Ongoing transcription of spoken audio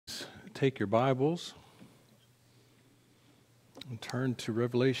take your Bibles and turn to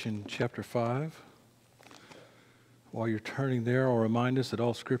Revelation chapter 5. While you're turning there, I'll remind us that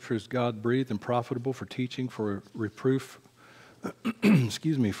all Scripture is God-breathed and profitable for teaching, for reproof,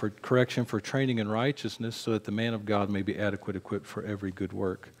 for correction, for training in righteousness, so that the man of God may be adequate, equipped for every good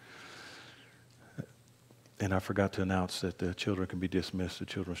work. And I forgot to announce that the children can be dismissed at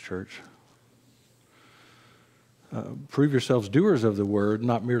Children's Church. Prove yourselves doers of the word,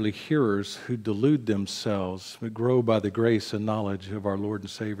 not merely hearers who delude themselves, but grow by the grace and knowledge of our Lord and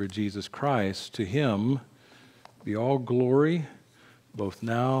Savior Jesus Christ. To him be all glory, both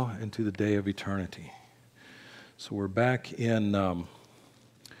now and to the day of eternity. So we're back in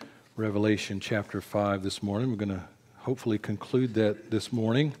Revelation chapter 5 this morning. We're going to hopefully conclude that this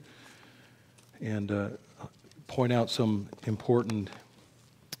morning and point out some important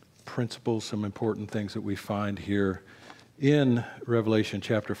principles, some important things that we find here in Revelation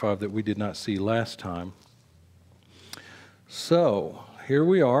chapter 5 that we did not see last time. So, here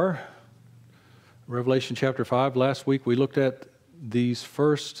we are, Revelation chapter 5. Last week we looked at these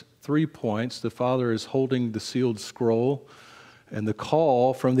first 3 points. The Father is holding the sealed scroll, and the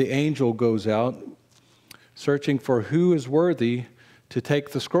call from the angel goes out, searching for who is worthy to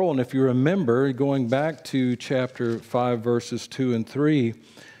take the scroll. And if you remember, going back to chapter 5, verses 2 and 3,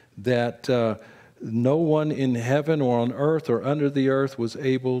 that no one in heaven or on earth or under the earth was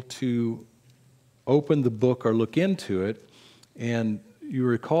able to open the book or look into it. And you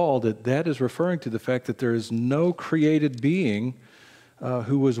recall that that is referring to the fact that there is no created being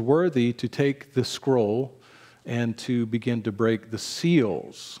who was worthy to take the scroll and to begin to break the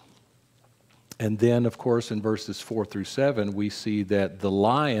seals. And then, of course, in verses 4 through 7, we see that the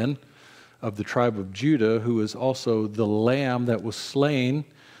Lion of the tribe of Judah, who is also the Lamb that was slain,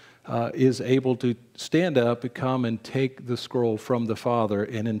 is able to stand up and come and take the scroll from the Father.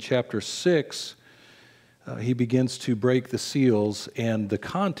 And in chapter 6, he begins to break the seals, and the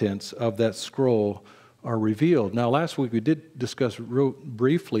contents of that scroll are revealed. Now, last week we did discuss real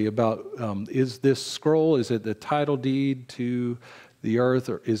briefly about is this scroll, is it the title deed to the earth,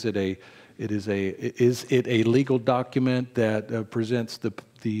 or is it a legal document that presents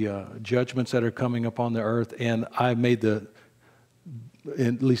the judgments that are coming upon the earth? And I made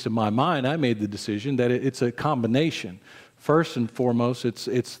at least in my mind, I made the decision that it's a combination. First and foremost,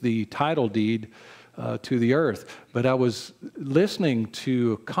 it's the title deed to the earth. But I was listening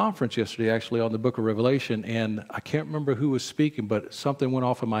to a conference yesterday, actually, on the book of Revelation, and I can't remember who was speaking, but something went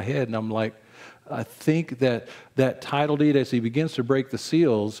off in my head, and I'm like, I think that title deed, as he begins to break the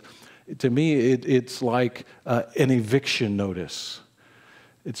seals, to me, it's like an eviction notice.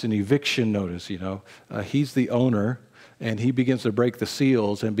 It's an eviction notice, you know. He's the owner, and he begins to break the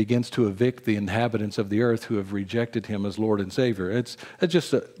seals and begins to evict the inhabitants of the earth who have rejected him as Lord and Savior. It's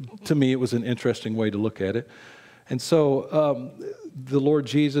just, to me, it was an interesting way to look at it. And so the Lord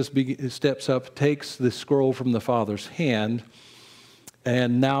Jesus steps up, takes the scroll from the Father's hand,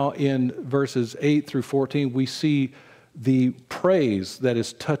 and now in verses 8 through 14, we see the praise that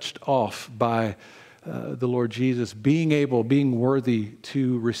is touched off by the Lord Jesus, being worthy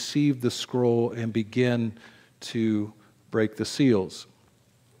to receive the scroll and begin to break the seals.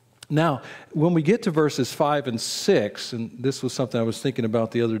 Now, when we get to verses 5 and 6, and this was something I was thinking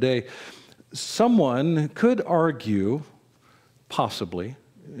about the other day, someone could argue, possibly,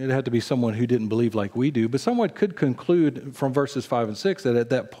 it had to be someone who didn't believe like we do, but someone could conclude from verses 5 and 6 that at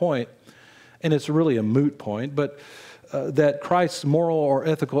that point, and it's really a moot point, but that Christ's moral or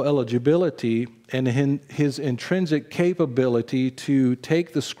ethical eligibility and his intrinsic capability to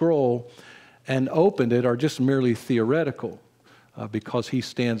take the scroll and open it are just merely theoretical because he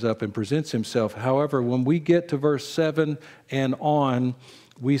stands up and presents himself. However, when we get to verse 7 and on,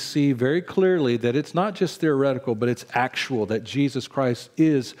 we see very clearly that it's not just theoretical, but it's actual, that Jesus Christ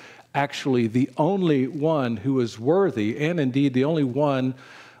is actually the only one who is worthy, and indeed the only one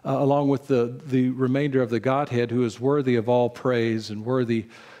along with the remainder of the Godhead who is worthy of all praise and worthy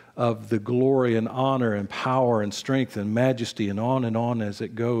of the glory and honor and power and strength and majesty, and on as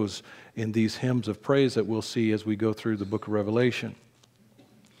it goes in these hymns of praise that we'll see as we go through the book of Revelation.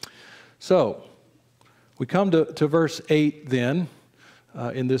 So, we come to verse 8 then.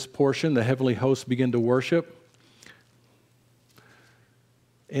 In this portion, the heavenly hosts begin to worship.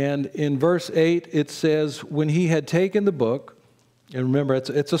 And in verse 8, it says, when he had taken the book, and remember,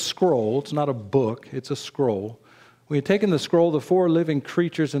 it's a scroll, it's not a book, it's a scroll. When he had taken the scroll, the 4 living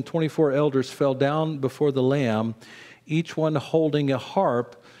creatures and 24 elders fell down before the Lamb, each one holding a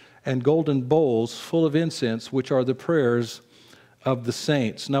harp and golden bowls full of incense, which are the prayers of the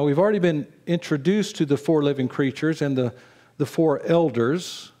saints. Now, we've already been introduced to the 4 living creatures and the 4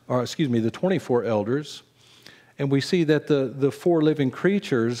 elders, the 24 elders. And we see that the four living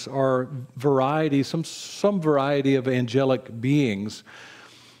creatures are some variety of angelic beings.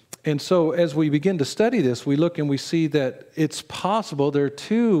 And so as we begin to study this, we look and we see that it's possible there are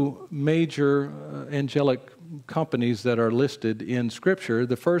two major angelic companies that are listed in Scripture,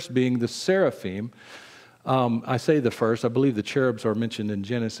 the first being the seraphim. I say the first, I believe the cherubs are mentioned in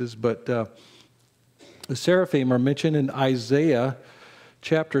Genesis, but the seraphim are mentioned in Isaiah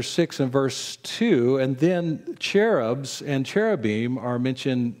chapter 6 and verse 2, and then cherubs and cherubim are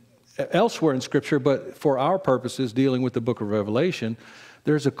mentioned elsewhere in Scripture, but for our purposes, dealing with the book of Revelation,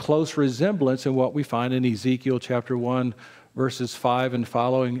 there's a close resemblance in what we find in Ezekiel chapter 1, verses 5 and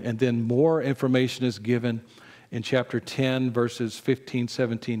following, and then more information is given in chapter 10, verses 15,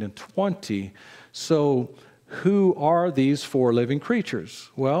 17, and 20. So who are these four living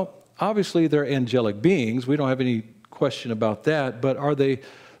creatures? Well, obviously they're angelic beings. We don't have any question about that, but are they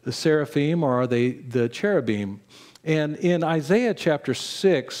the seraphim or are they the cherubim? And in Isaiah chapter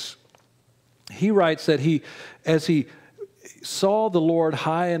 6, he writes that as he saw the Lord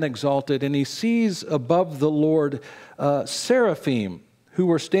high and exalted, and he sees above the Lord seraphim who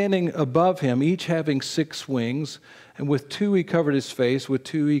were standing above him, each having 6 wings, and with 2 he covered his face, with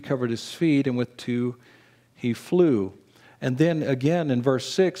 2 he covered his feet, and with 2 he flew. And then again in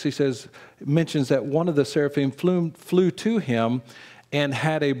verse 6, mentions that one of the seraphim flew to him and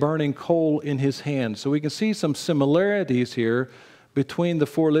had a burning coal in his hand. So we can see some similarities here between the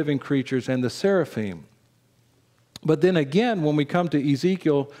four living creatures and the seraphim. But then again, when we come to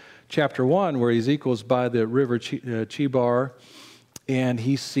Ezekiel chapter 1, where Ezekiel's by the river Chebar, and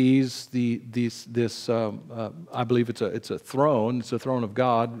he sees I believe it's a throne. It's a throne of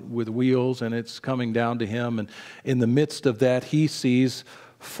God with wheels, and it's coming down to him. And in the midst of that, he sees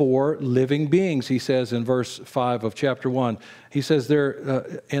 4 living beings. He says in verse 5 of chapter 1, he says,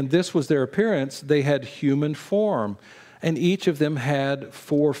 and this was their appearance. They had human form, and each of them had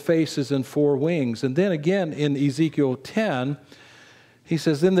 4 faces and 4 wings. And then again in Ezekiel 10, he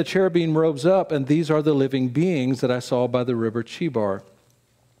says, then the cherubim rose up, and these are the living beings that I saw by the river Chebar.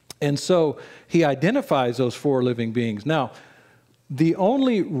 And so he identifies those 4 living beings. Now, the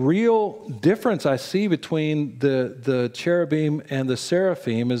only real difference I see between the cherubim and the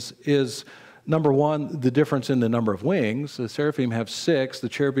seraphim is number one, the difference in the number of wings. The seraphim have 6, the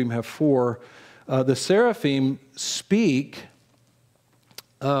cherubim have 4. The seraphim speak,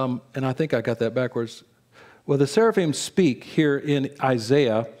 and I think I got that backwards. Well, the seraphim speak here in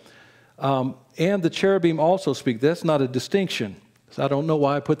Isaiah, and the cherubim also speak. That's not a distinction. So I don't know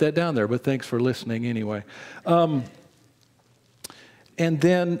why I put that down there, but thanks for listening anyway. And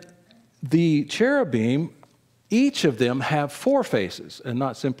then the cherubim, each of them have 4 faces and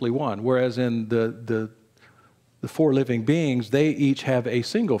not simply 1, whereas in the 4 living beings, they each have a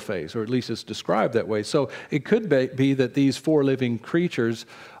single face, or at least it's described that way. So it could be that these 4 living creatures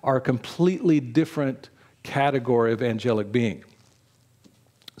are a completely different category of angelic being.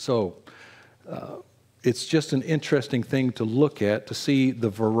 So it's just an interesting thing to look at, to see the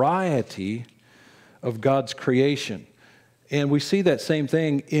variety of God's creation. And we see that same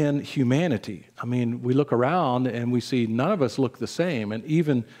thing in humanity. I mean, we look around and we see none of us look the same. And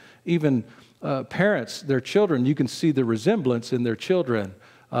even parents, their children, you can see the resemblance in their children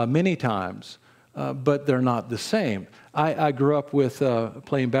many times, but they're not the same. I grew up with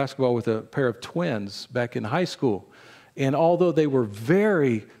playing basketball with a pair of twins back in high school. And although they were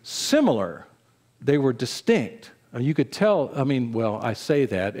very similar, they were distinct. You could tell, I say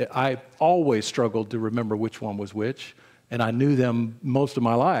that. I always struggled to remember which one was which, and I knew them most of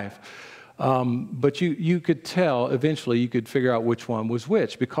my life. But you could tell, eventually you could figure out which one was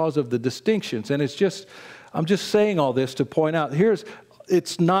which because of the distinctions. And I'm just saying all this to point out,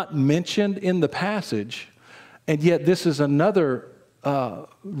 it's not mentioned in the passage, and yet this is another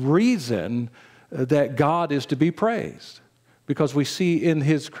reason that God is to be praised. Because we see in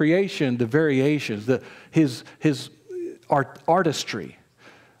His creation the variations, His artistry,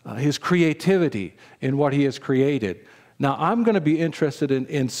 His creativity in what He has created. Now, I'm going to be interested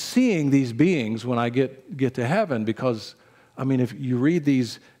in seeing these beings when I get to heaven because, if you read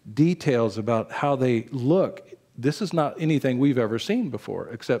these details about how they look, this is not anything we've ever seen before,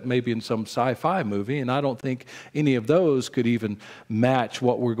 except maybe in some sci-fi movie, and I don't think any of those could even match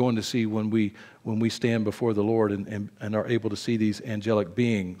what we're going to see when we stand before the Lord and are able to see these angelic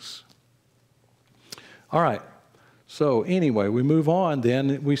beings. All right, so anyway, we move on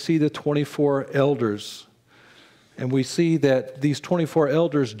then. We see the 24 elders. And we see that these 24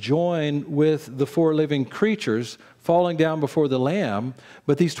 elders join with the 4 living creatures falling down before the Lamb.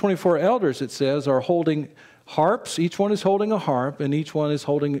 But these 24 elders, it says, are holding Harps, each one is holding a harp, and each one is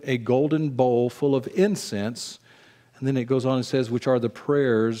holding a golden bowl full of incense. And then it goes on and says, which are the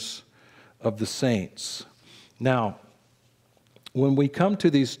prayers of the saints. Now, when we come to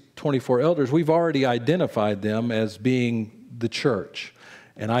these 24 elders, we've already identified them as being the church.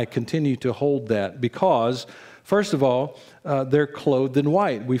 And I continue to hold that because, first of all, they're clothed in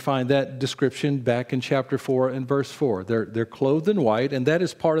white. We find that description back in chapter 4 and verse 4. They're clothed in white, and that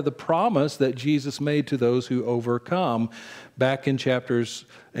is part of the promise that Jesus made to those who overcome back in chapter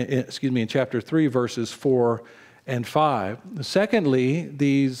 3, verses 4 and 5. Secondly,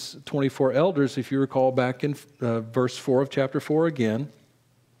 these 24 elders, if you recall back in verse 4 of chapter 4 again,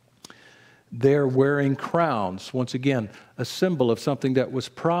 they're wearing crowns. Once again, a symbol of something that was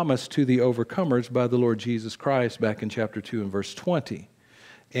promised to the overcomers by the Lord Jesus Christ back in chapter 2 and verse 20,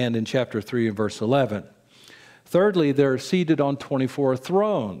 and in chapter 3 and verse 11. Thirdly, they're seated on 24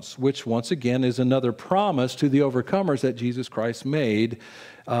 thrones, which once again is another promise to the overcomers that Jesus Christ made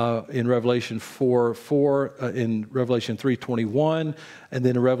in Revelation 4:4, in Revelation 3:21, and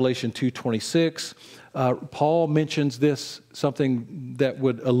then in Revelation 2:26. Paul mentions this, something that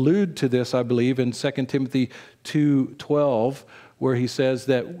would allude to this, I believe, in 2 Timothy 2:12, where he says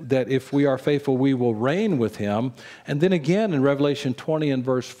that if we are faithful, we will reign with him. And then again in Revelation 20 and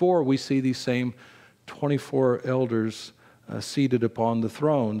verse 4, we see these same 24 elders seated upon the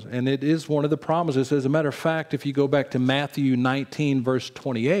thrones. And it is one of the promises. As a matter of fact, if you go back to Matthew 19, verse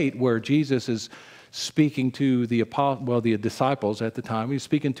 28, where Jesus is speaking to the disciples at the time, he's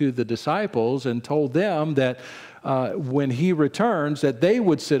speaking to the disciples and told them that when he returns, that they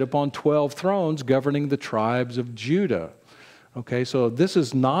would sit upon 12 thrones governing the tribes of Judah. Okay, so this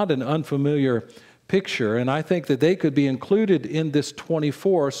is not an unfamiliar picture, and I think that they could be included in this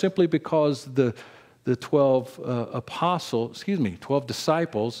 24 simply because the 12 12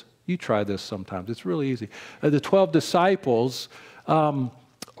 disciples, you try this sometimes, it's really easy. The 12 disciples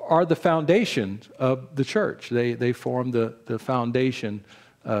are the foundation of the church. They form the foundation,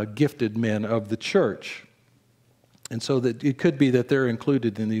 gifted men of the church. And so that it could be that they're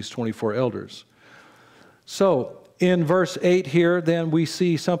included in these 24 elders. So in verse 8 here, then we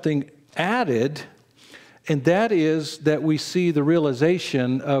see something added, and that is that we see the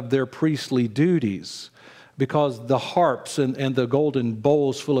realization of their priestly duties, because the harps and the golden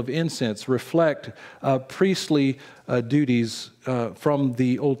bowls full of incense reflect priestly duties from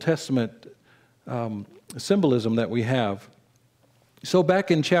the Old Testament symbolism that we have. So back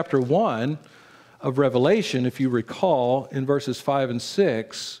in chapter 1 of Revelation, if you recall, in verses 5 and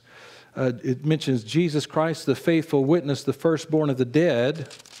 6, it mentions Jesus Christ, the faithful witness, the firstborn of the dead,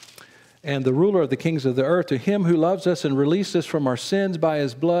 and the ruler of the kings of the earth. To him who loves us and released us from our sins by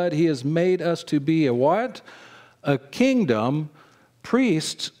his blood, he has made us to be a what? A kingdom,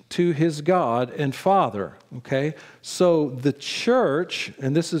 priests to his God and Father. Okay? So the church,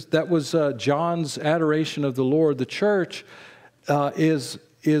 and that was John's adoration of the Lord. The church is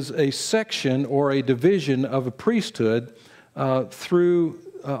a section or a division of a priesthood through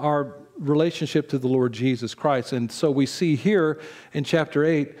our relationship to the Lord Jesus Christ. And so we see here in chapter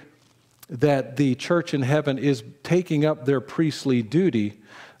 8 that the church in heaven is taking up their priestly duty.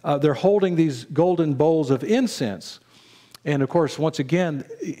 They're holding these golden bowls of incense. And of course, once again,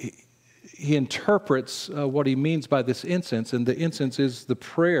 he interprets what he means by this incense, and the incense is the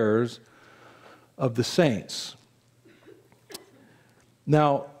prayers of the saints.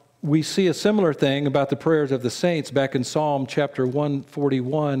 Now, we see a similar thing about the prayers of the saints back in Psalm chapter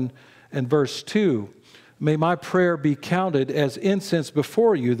 141 and verse 2. May my prayer be counted as incense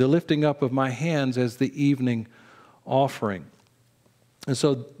before you, the lifting up of my hands as the evening offering. And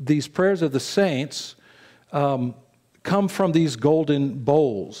so these prayers of the saints come from these golden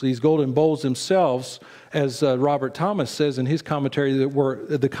bowls. These golden bowls themselves, as Robert Thomas says in his commentary, that were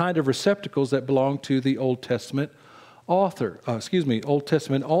the kind of receptacles that belonged to the Old Testament Old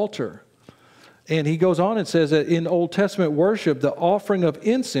Testament altar. And he goes on and says that in Old Testament worship, the offering of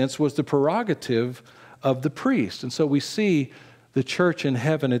incense was the prerogative of the priest. And so we see the church in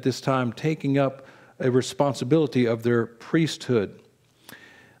heaven at this time taking up a responsibility of their priesthood.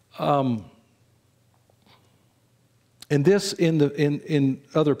 And this, in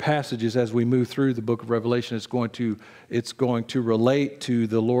other passages as we move through the book of Revelation, it's going to relate to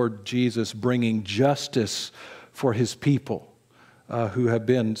the Lord Jesus bringing justice for his people who have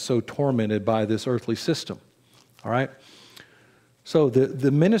been so tormented by this earthly system. All right? So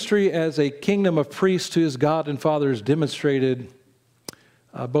the ministry as a kingdom of priests to his God and Father is demonstrated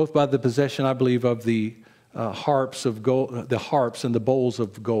both by the possession, I believe, of the harps of gold, the harps and the bowls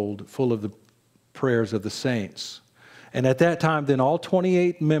of gold full of the prayers of the saints. And at that time, then all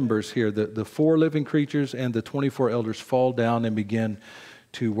 28 members here, the 4 living creatures and the 24 elders, fall down and begin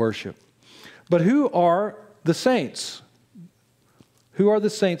to worship. But who are the saints? Who are the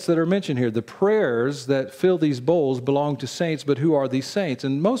saints that are mentioned here? The prayers that fill these bowls belong to saints, but who are these saints?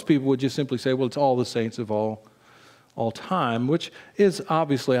 And most people would just simply say, well, it's all the saints of all time, which is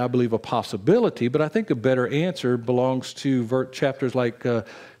obviously, I believe, a possibility, but I think a better answer belongs to chapters like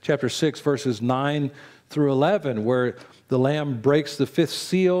chapter 6, verses 9 through 11, where the Lamb breaks the 5th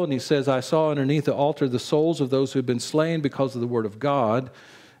seal, and he says, I saw underneath the altar the souls of those who had been slain because of the word of God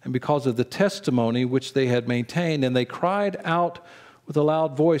and because of the testimony which they had maintained, and they cried out with a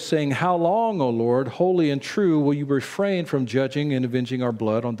loud voice, saying, How long, O Lord, holy and true, will you refrain from judging and avenging our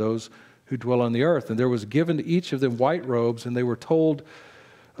blood on those who dwell on the earth? And there was given to each of them white robes, and they were told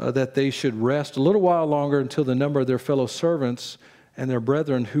that they should rest a little while longer until the number of their fellow servants and their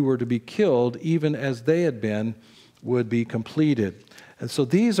brethren who were to be killed, even as they had been, would be completed. And so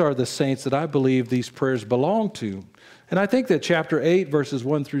these are the saints that I believe these prayers belong to. And I think that chapter 8, verses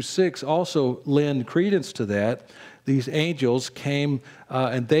 1 through 6 also lend credence to that. These angels came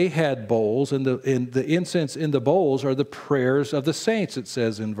and they had bowls, and the incense in the bowls are the prayers of the saints, it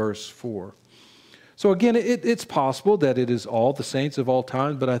says in verse 4. So again, it's possible that it is all the saints of all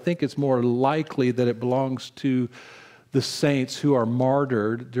time, but I think it's more likely that it belongs to the saints who are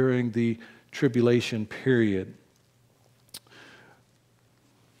martyred during the tribulation period.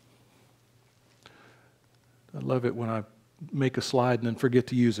 I love it when I make a slide and then forget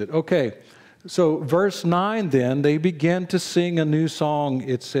to use it. Okay. So verse 9 then, they begin to sing a new song,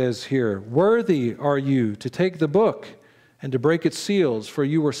 it says here. Worthy are you to take the book and to break its seals, for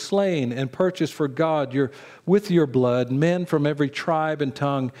you were slain and purchased for God with your blood men from every tribe and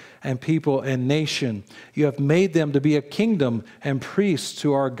tongue and people and nation. You have made them to be a kingdom and priests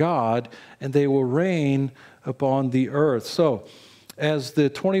to our God, and they will reign upon the earth. So as the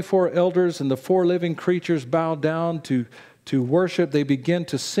 24 elders and the 4 living creatures bow down to worship, they begin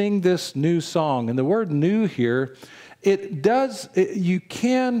to sing this new song. And the word new here, excuse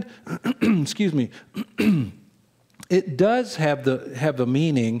me, it does have the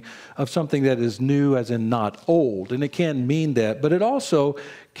meaning of something that is new as in not old. And it can mean that, but it also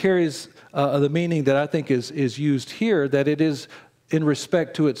carries the meaning that I think is used here, that it is in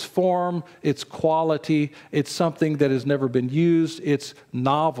respect to its form, its quality, it's something that has never been used, it's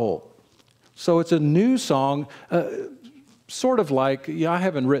novel. So it's a new song, sort of like, I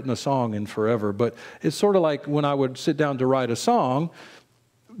haven't written a song in forever, but it's sort of like when I would sit down to write a song,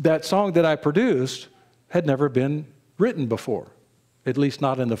 that song that I produced had never been written before, at least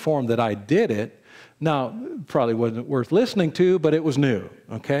not in the form that I did it. Now, probably wasn't worth listening to, but it was new,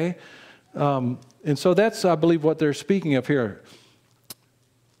 okay? And so that's, I believe, what they're speaking of here.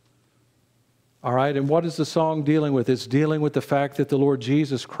 All right, and what is the song dealing with? It's dealing with the fact that the Lord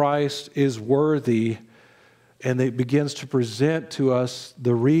Jesus Christ is worthy, and it begins to present to us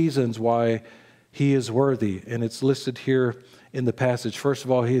the reasons why he is worthy. And it's listed here in the passage. First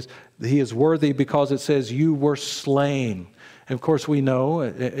of all, he is worthy because it says, you were slain. And of course we know,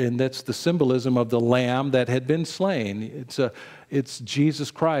 and that's the symbolism of the lamb that had been slain. It's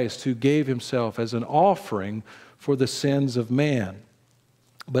Jesus Christ who gave himself as an offering for the sins of man.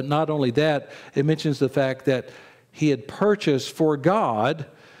 But not only that, it mentions the fact that he had purchased for God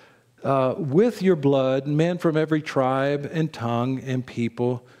with your blood, men from every tribe and tongue and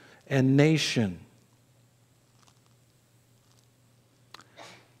people and nation.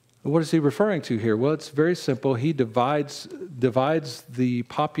 What is he referring to here? Well, it's very simple. He divides the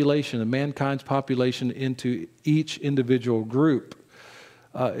population, of mankind's population, into each individual group.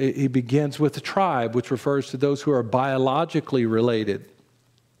 He begins with the tribe, which refers to those who are biologically related.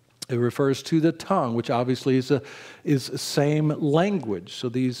 It refers to the tongue, which obviously is same language. So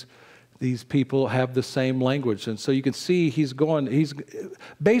these people have the same language. And so you can see he's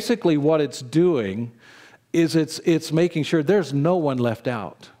basically what it's doing is it's making sure there's no one left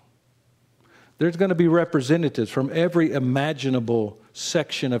out. There's going to be representatives from every imaginable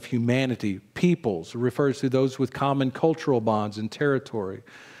section of humanity. Peoples refers to those with common cultural bonds and territory.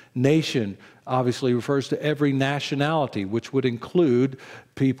 Nation obviously refers to every nationality, which would include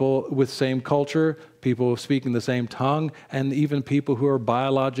people with same culture, people speaking the same tongue, and even people who are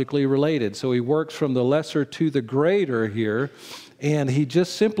biologically related. So he works from the lesser to the greater here, and he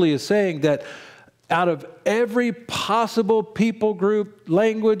just simply is saying that out of every possible people group,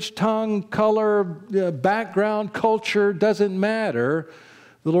 language, tongue, color, background, culture, doesn't matter,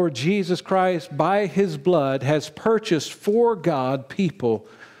 the Lord Jesus Christ, by his blood, has purchased for God people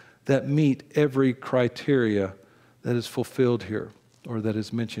that meet every criteria that is fulfilled here or that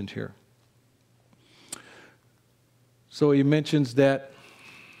is mentioned here. So he mentions that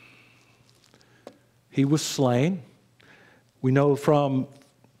he was slain. We know from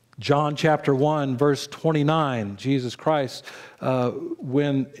John chapter 1, verse 29, Jesus Christ,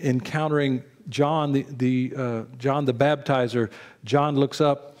 when encountering John, John the baptizer, John looks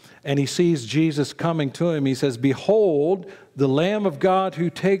up and he sees Jesus coming to him. He says, "Behold, the Lamb of God who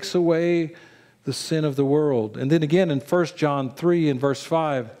takes away the sin of the world." And then again in 1 John 3 and verse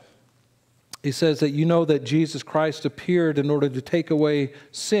 5, he says that you know that Jesus Christ appeared in order to take away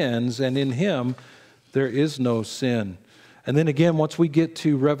sins, and in him there is no sin. And then again, once we get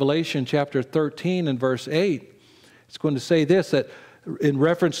to Revelation chapter 13 and verse 8, it's going to say this, that in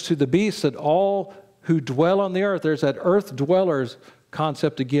reference to the beast, that all who dwell on the earth, there's that earth dwellers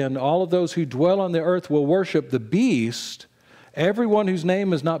concept again, all of those who dwell on the earth will worship the beast, everyone whose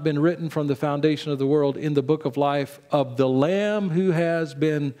name has not been written from the foundation of the world in the book of life of the Lamb who has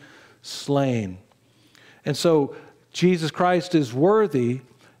been slain. And so Jesus Christ is worthy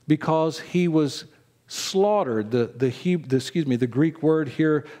because he was slaughtered. The Greek word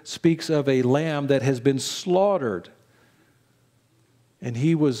here speaks of a lamb that has been slaughtered. And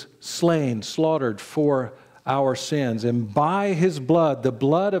he was slain, slaughtered for our sins. And by his blood, the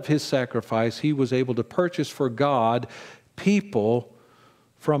blood of his sacrifice, he was able to purchase for God people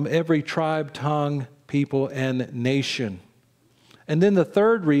from every tribe, tongue, people, and nation. And then the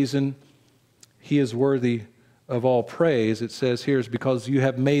third reason he is worthy of all praise, it says here, is because you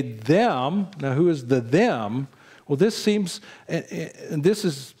have made them. Now, who is the them? Well, this seems, and this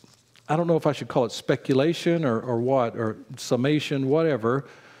is, I don't know if I should call it speculation or what, or summation, whatever.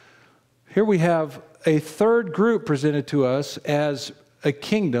 Here we have a third group presented to us as a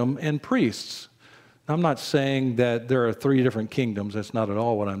kingdom and priests. Now, I'm not saying that there are three different kingdoms. That's not at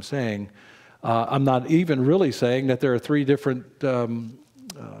all what I'm saying. I'm not even really saying that there are three different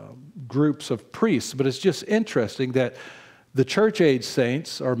groups of priests, but it's just interesting that the church-age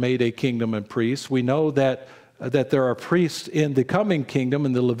saints are made a kingdom and priests. We know that there are priests in the coming kingdom,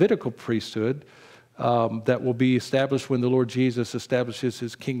 in the Levitical priesthood, that will be established when the Lord Jesus establishes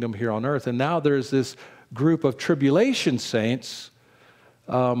his kingdom here on earth. And now there's this group of tribulation saints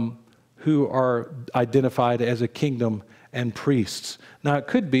who are identified as a kingdom and priests. Now, it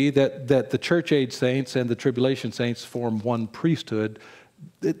could be that the church-age saints and the tribulation saints form one priesthood.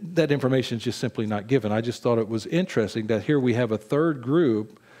 That information is just simply not given. I just thought it was interesting that here we have a third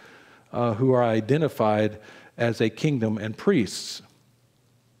group who are identified as a kingdom and priests.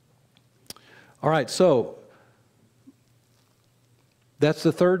 All right, so that's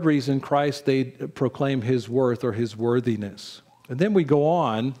the third reason Christ, they proclaim his worth or his worthiness. And then we go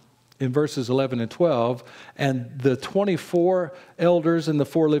on in verses 11 and 12, and the 24 elders and the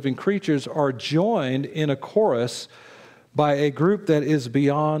 4 living creatures are joined in a chorus by a group that is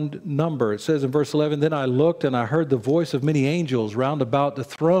beyond number. It says in verse 11, "Then I looked and I heard the voice of many angels round about the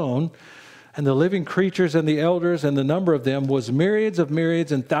throne, and the living creatures and the elders, and the number of them was myriads of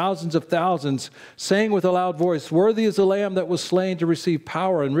myriads and thousands of thousands, saying with a loud voice, Worthy is the Lamb that was slain to receive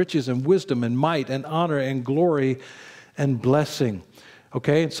power and riches and wisdom and might and honor and glory and blessing."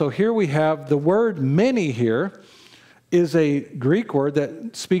 Okay, and so here we have the word many here is a Greek word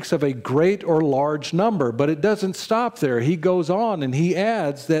that speaks of a great or large number, but it doesn't stop there. He goes on and he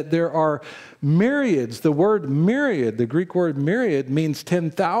adds that there are myriads. The word myriad, the Greek word myriad, means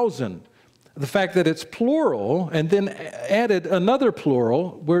 10,000. The fact that it's plural and then added another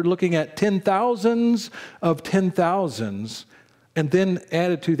plural, we're looking at 10,000s of 10,000s, and then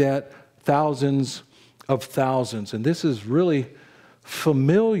added to that thousands of thousands. And this is really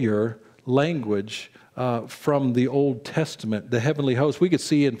familiar language from the Old Testament, the heavenly host. We could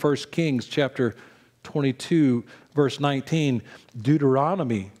see in 1 Kings chapter 22, verse 19,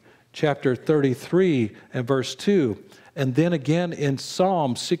 Deuteronomy chapter 33 and verse 2, and then again in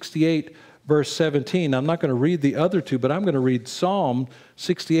Psalm 68, verse 17. I'm not going to read the other two, but I'm going to read Psalm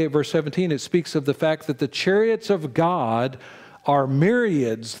 68, verse 17. It speaks of the fact that the chariots of God are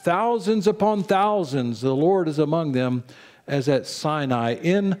myriads, thousands upon thousands. The Lord is among them as at Sinai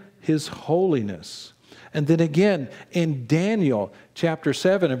in his holiness. And then again in Daniel chapter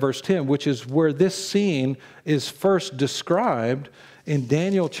 7 and verse 10, which is where this scene is first described. In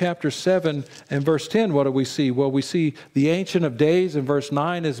Daniel chapter 7 and verse 10, what do we see? Well, we see the Ancient of Days in verse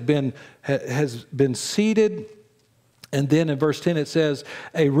 9 has been seated. And then in verse 10 it says,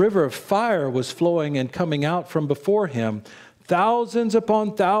 a river of fire was flowing and coming out from before him. Thousands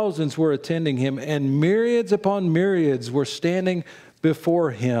upon thousands were attending him, and myriads upon myriads were standing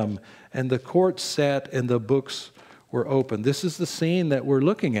before him. And the court sat and the books were open. This is the scene that we're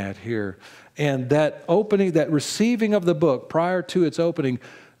looking at here. And that opening, that receiving of the book prior to its opening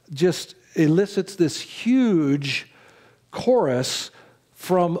just elicits this huge chorus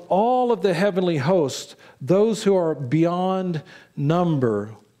from all of the heavenly hosts, those who are beyond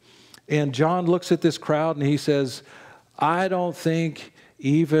number. And John looks at this crowd and he says, I don't think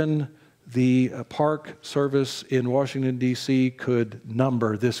even the Park Service in Washington, D.C. could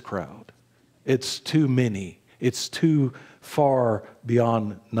number this crowd. It's too many. It's too far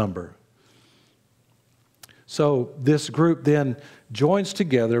beyond number. So this group then joins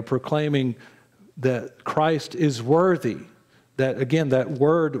together proclaiming that Christ is worthy. That, again, that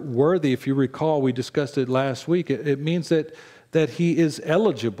word worthy, if you recall, we discussed it last week. It means that he is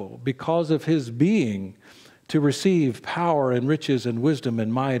eligible because of his being to receive power and riches and wisdom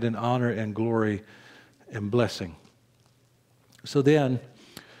and might and honor and glory and blessing. So then,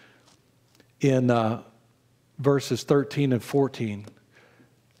 in verses 13 and 14,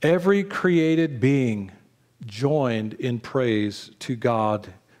 every created being joined in praise to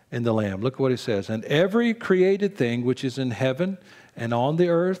God and the Lamb. Look what it says. And every created thing which is in heaven and on the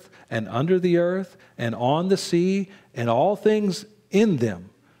earth and under the earth and on the sea and all things in them,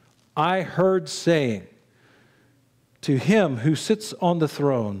 I heard saying, to him who sits on the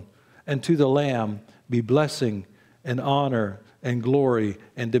throne and to the Lamb be blessing and honor and glory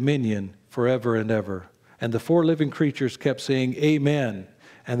and dominion forever and ever. And the four living creatures kept saying, Amen.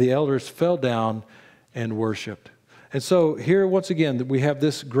 And the elders fell down and worshiped. And so here, once again, we have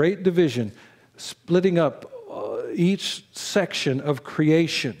this great division splitting up each section of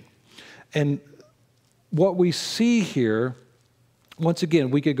creation. And what we see here, once again,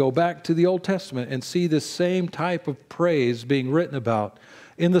 we could go back to the Old Testament and see the same type of praise being written about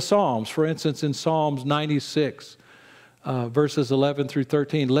in the Psalms. For instance, in Psalms 96, verses 11 through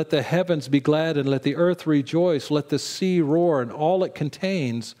 13, let the heavens be glad and let the earth rejoice. Let the sea roar and all it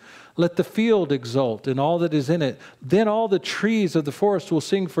contains. Let the field exult and all that is in it. Then all the trees of the forest will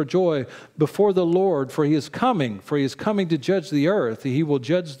sing for joy before the Lord, for he is coming to judge the earth. He will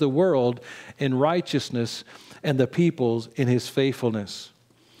judge the world in righteousness and the peoples in his faithfulness.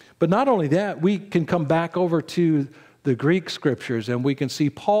 But not only that, we can come back over to the Greek scriptures and we can see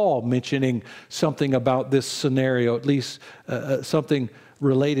Paul mentioning something about this scenario, at least something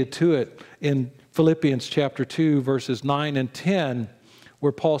related to it in Philippians chapter 2, verses 9 and 10,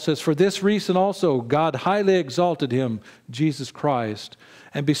 where Paul says, for this reason also God highly exalted him, Jesus Christ,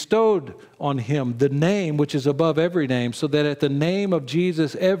 and bestowed on him the name which is above every name, so that at the name of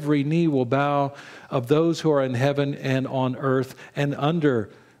Jesus every knee will bow, of those who are in heaven and on earth and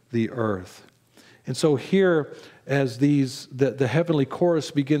under the earth. And so here, as the heavenly chorus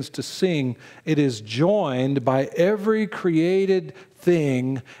begins to sing, it is joined by every created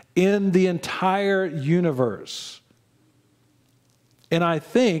thing in the entire universe. And I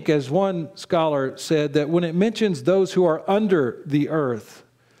think, as one scholar said, that when it mentions those who are under the earth,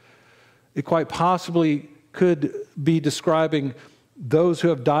 it quite possibly could be describing those who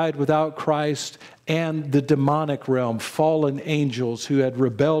have died without Christ and the demonic realm, fallen angels who had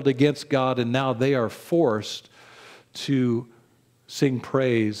rebelled against God, and now they are forced to sing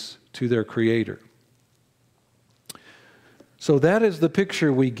praise to their Creator. So that is the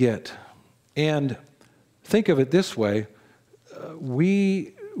picture we get. And think of it this way.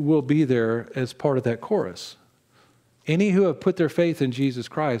 We will be there as part of that chorus. Any who have put their faith in Jesus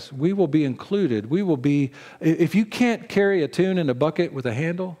Christ, we will be included. We will be, if you can't carry a tune in a bucket with a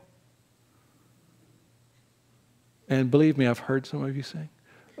handle, and believe me, I've heard some of you sing.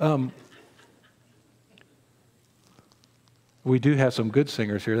 We do have some good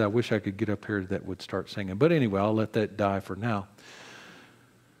singers here that I wish I could get up here that would start singing. But anyway, I'll let that die for now.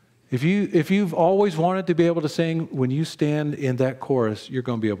 If you've always wanted to be able to sing, when you stand in that chorus, you're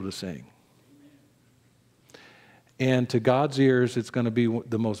going to be able to sing. And to God's ears, it's going to be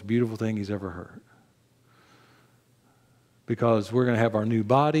the most beautiful thing he's ever heard. Because we're going to have our new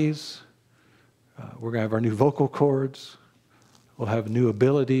bodies. We're going to have our new vocal cords. We'll have new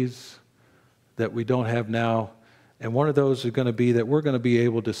abilities that we don't have now. And one of those is going to be that we're going to be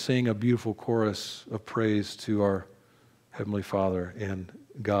able to sing a beautiful chorus of praise to our Heavenly Father and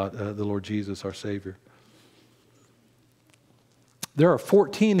God, the Lord Jesus, our Savior. There are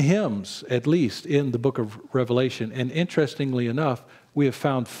 14 hymns, at least, in the book of Revelation. And interestingly enough, we have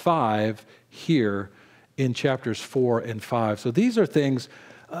found 5 here in chapters 4 and 5. So these are things,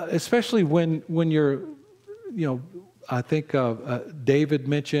 especially when you're, I think David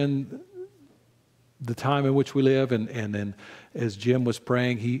mentioned the time in which we live, and then as Jim was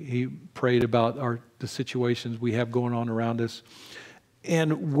praying, he prayed about the situations we have going on around us.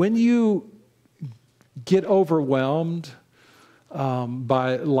 And when you get overwhelmed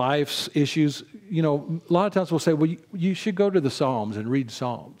by life's issues, a lot of times we'll say, well, you should go to the Psalms and read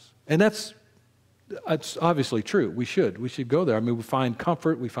Psalms. And that's it's obviously true. We should go there. I mean, we find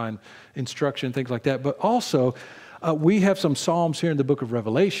comfort, we find instruction, things like that. But also, we have some Psalms here in the book of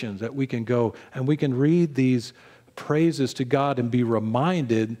Revelation that we can go and we can read these praises to God and be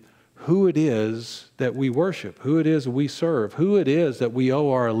reminded who it is that we worship, who it is we serve, who it is that we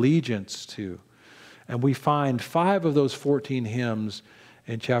owe our allegiance to. And we find 5 of those 14 hymns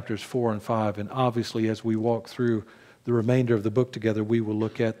in chapters 4 and 5. And obviously, as we walk through the remainder of the book together, we will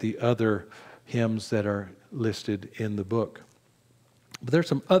look at the other hymns that are listed in the book. But there's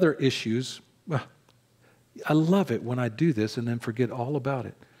some other issues. Well, I love it when I do this and then forget all about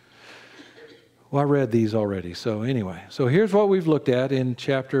it. Well, I read these already. So anyway, so here's what we've looked at in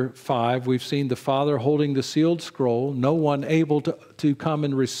chapter 5. We've seen the Father holding the sealed scroll, no one able to come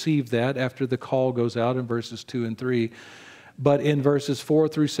and receive that after the call goes out in verses 2 and 3. But in verses 4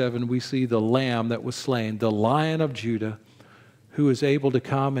 through 7, we see the Lamb that was slain, the Lion of Judah, who is able to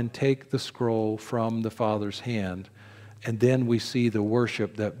come and take the scroll from the Father's hand. And then we see the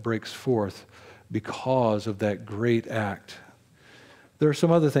worship that breaks forth because of that great act. There are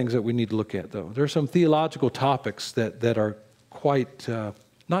some other things that we need to look at, though. There are some theological topics that are quite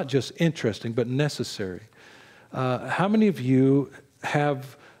not just interesting, but necessary. How many of you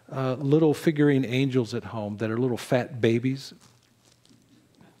have little figurine angels at home that are little fat babies?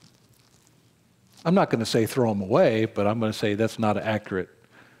 I'm not going to say throw them away, but I'm going to say that's not an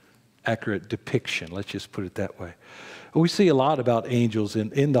accurate depiction. Let's just put it that way. We see a lot about angels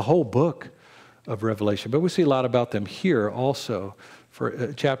in the whole book of Revelation, but we see a lot about them here also.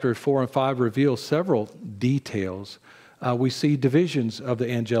 For chapters 4 and 5 reveal several details. We see divisions of the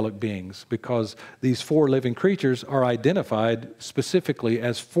angelic beings because these 4 living creatures are identified specifically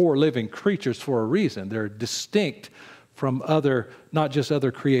as 4 living creatures for a reason. They're distinct from other, not just other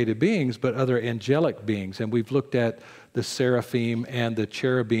created beings, but other angelic beings. And we've looked at the seraphim and the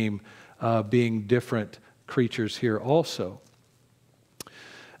cherubim being different creatures here also.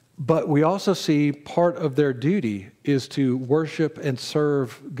 But we also see part of their duty is to worship and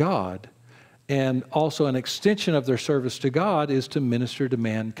serve God. And also an extension of their service to God is to minister to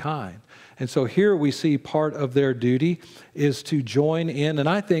mankind. And so here we see part of their duty is to join in. And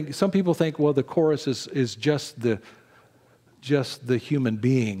I think some people think, well, the chorus is just the human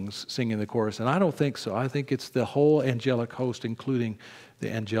beings singing the chorus. And I don't think so. I think it's the whole angelic host, including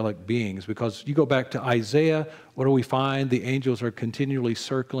the angelic beings. Because you go back to Isaiah, what do we find? The angels are continually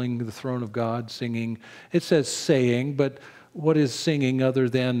circling the throne of God, singing. It says saying, but what is singing other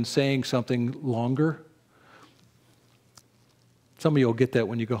than saying something longer? Some of you will get that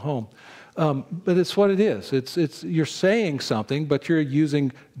when you go home. But it's what it is. It's you're saying something, but you're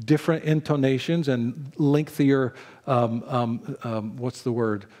using different intonations and lengthier, what's the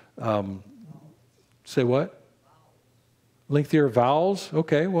word? Say what? Lengthier vowels?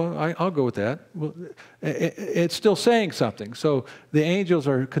 Okay, well, I'll go with that. Well, it's still saying something. So the angels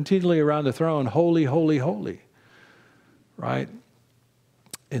are continually around the throne, holy, holy, holy. Right?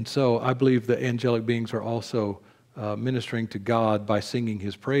 And so I believe the angelic beings are also ministering to God by singing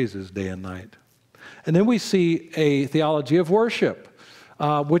his praises day and night. And then we see a theology of worship,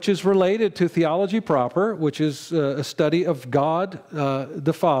 which is related to theology proper, which is a study of God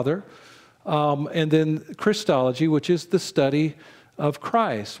the Father, and then Christology, which is the study of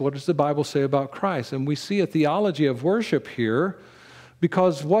Christ. What does the Bible say about Christ? And we see a theology of worship here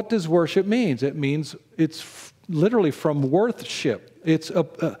because what does worship mean? It means it's literally from worthship. It's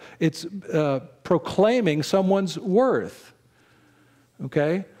proclaiming someone's worth.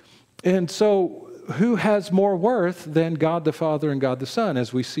 Okay? And so who has more worth than God the Father and God the Son,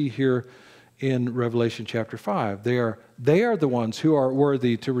 as we see here in Revelation chapter 5. They are the ones who are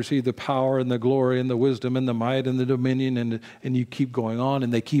worthy to receive the power and the glory and the wisdom and the might and the dominion, and you keep going on,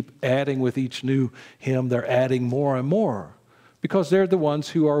 and they keep adding with each new hymn. They're adding more and more because they're the ones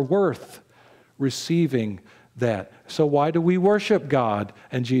who are worth receiving that. So why do we worship God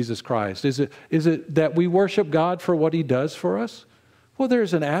and Jesus Christ? Is it that we worship God for what he does for us? Well,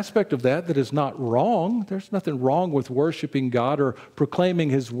 there's an aspect of that is not wrong. There's nothing wrong with worshiping God or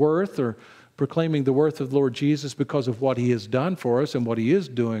proclaiming his worth or proclaiming the worth of the Lord Jesus because of what he has done for us and what he is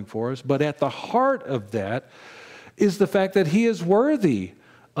doing for us. But at the heart of that is the fact that he is worthy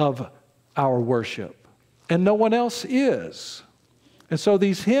of our worship, and no one else is. And so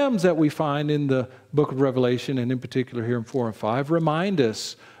these hymns that we find in the book of Revelation, and in particular here in 4 and 5, remind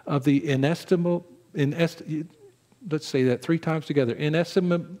us of the inestimable, let's say that 3 times together,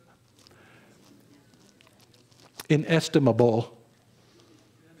 inestimable.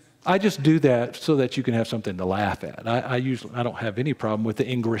 I just do that so that you can have something to laugh at. I don't have any problem with the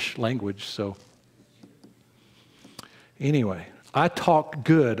English language, so anyway, I talk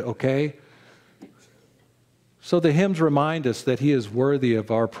good, okay? So the hymns remind us that he is worthy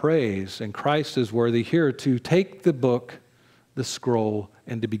of our praise, and Christ is worthy here to take the book, the scroll,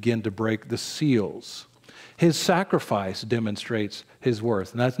 and to begin to break the seals. His sacrifice demonstrates his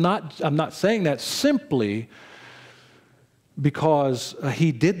worth. And I'm not saying that simply because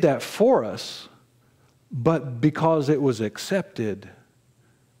he did that for us, but because it was accepted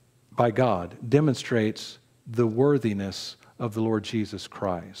by God, demonstrates the worthiness of the Lord Jesus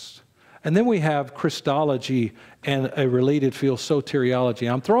Christ. And then we have Christology and a related field,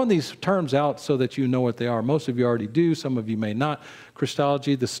 soteriology. I'm throwing these terms out so that you know what they are. Most of you already do, some of you may not.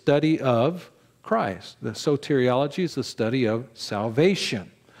 Christology, the study of Christ. The soteriology is the study of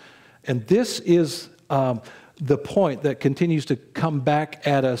salvation. And this is the point that continues to come back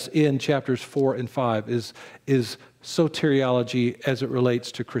at us in chapters 4 and 5 is soteriology as it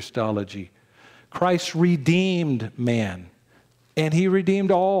relates to Christology. Christ redeemed man, and he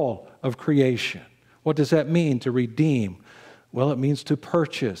redeemed all of creation. What does that mean, to redeem? Well, it means to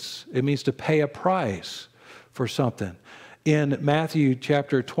purchase. It means to pay a price for something. In Matthew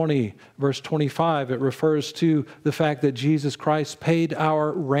chapter 20, verse 25, it refers to the fact that Jesus Christ paid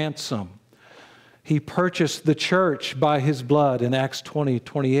our ransom. He purchased the church by his blood in Acts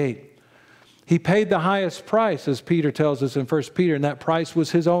 20:28. He paid the highest price, as Peter tells us in 1 Peter, and that price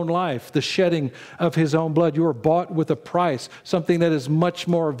was his own life, the shedding of his own blood. You were bought with a price, something that is much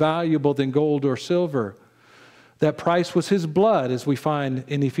more valuable than gold or silver. That price was his blood, as we find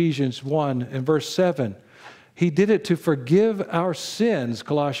in Ephesians 1 and verse 7. He did it to forgive our sins,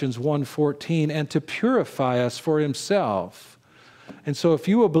 Colossians 1:14, and to purify us for himself. And so if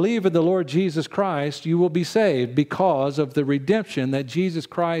you will believe in the Lord Jesus Christ, you will be saved because of the redemption that Jesus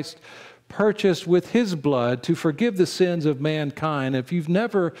Christ purchased with his blood to forgive the sins of mankind. If you've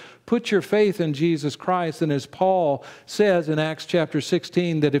never put your faith in Jesus Christ, and as Paul says in Acts chapter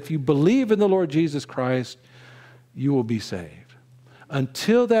 16, that if you believe in the Lord Jesus Christ, you will be saved.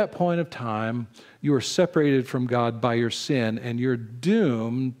 Until that point of time, you are separated from God by your sin, and you're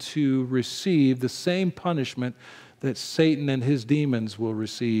doomed to receive the same punishment that Satan and his demons will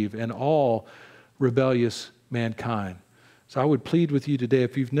receive, and all rebellious mankind. So I would plead with you today,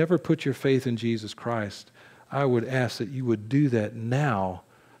 if you've never put your faith in Jesus Christ, I would ask that you would do that now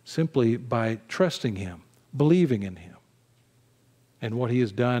simply by trusting him, believing in him, and what he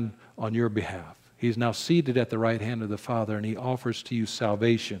has done on your behalf. He's now seated at the right hand of the Father, and he offers to you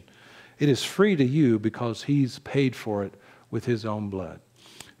salvation. It is free to you because he's paid for it with his own blood.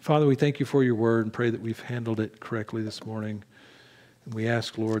 Father, we thank you for your word and pray that we've handled it correctly this morning. And we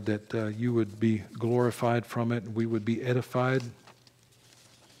ask, Lord, that you would be glorified from it and we would be edified.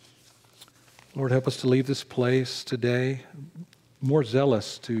 Lord, help us to leave this place today more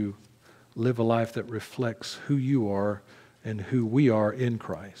zealous to live a life that reflects who you are and who we are in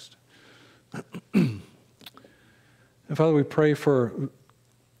Christ. And Father, we pray for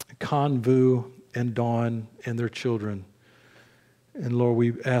Convu and Dawn and their children. And Lord,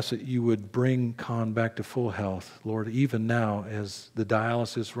 we ask that you would bring Con back to full health. Lord, even now as the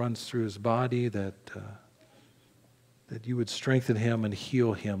dialysis runs through his body, that you would strengthen him and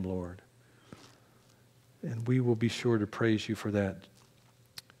heal him, Lord. And we will be sure to praise you for that.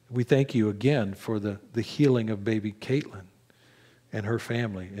 We thank you again for the healing of baby Caitlin and her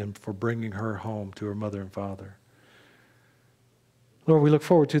family and for bringing her home to her mother and father. Lord, we look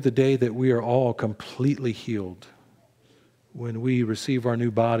forward to the day that we are all completely healed, when we receive our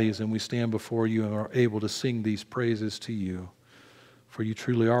new bodies and we stand before you and are able to sing these praises to you, for you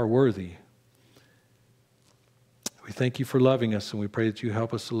truly are worthy. We thank you for loving us, and we pray that you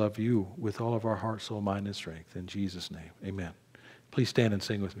help us to love you with all of our heart, soul, mind, and strength. In Jesus' name, amen. Please stand and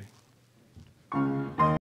sing with me.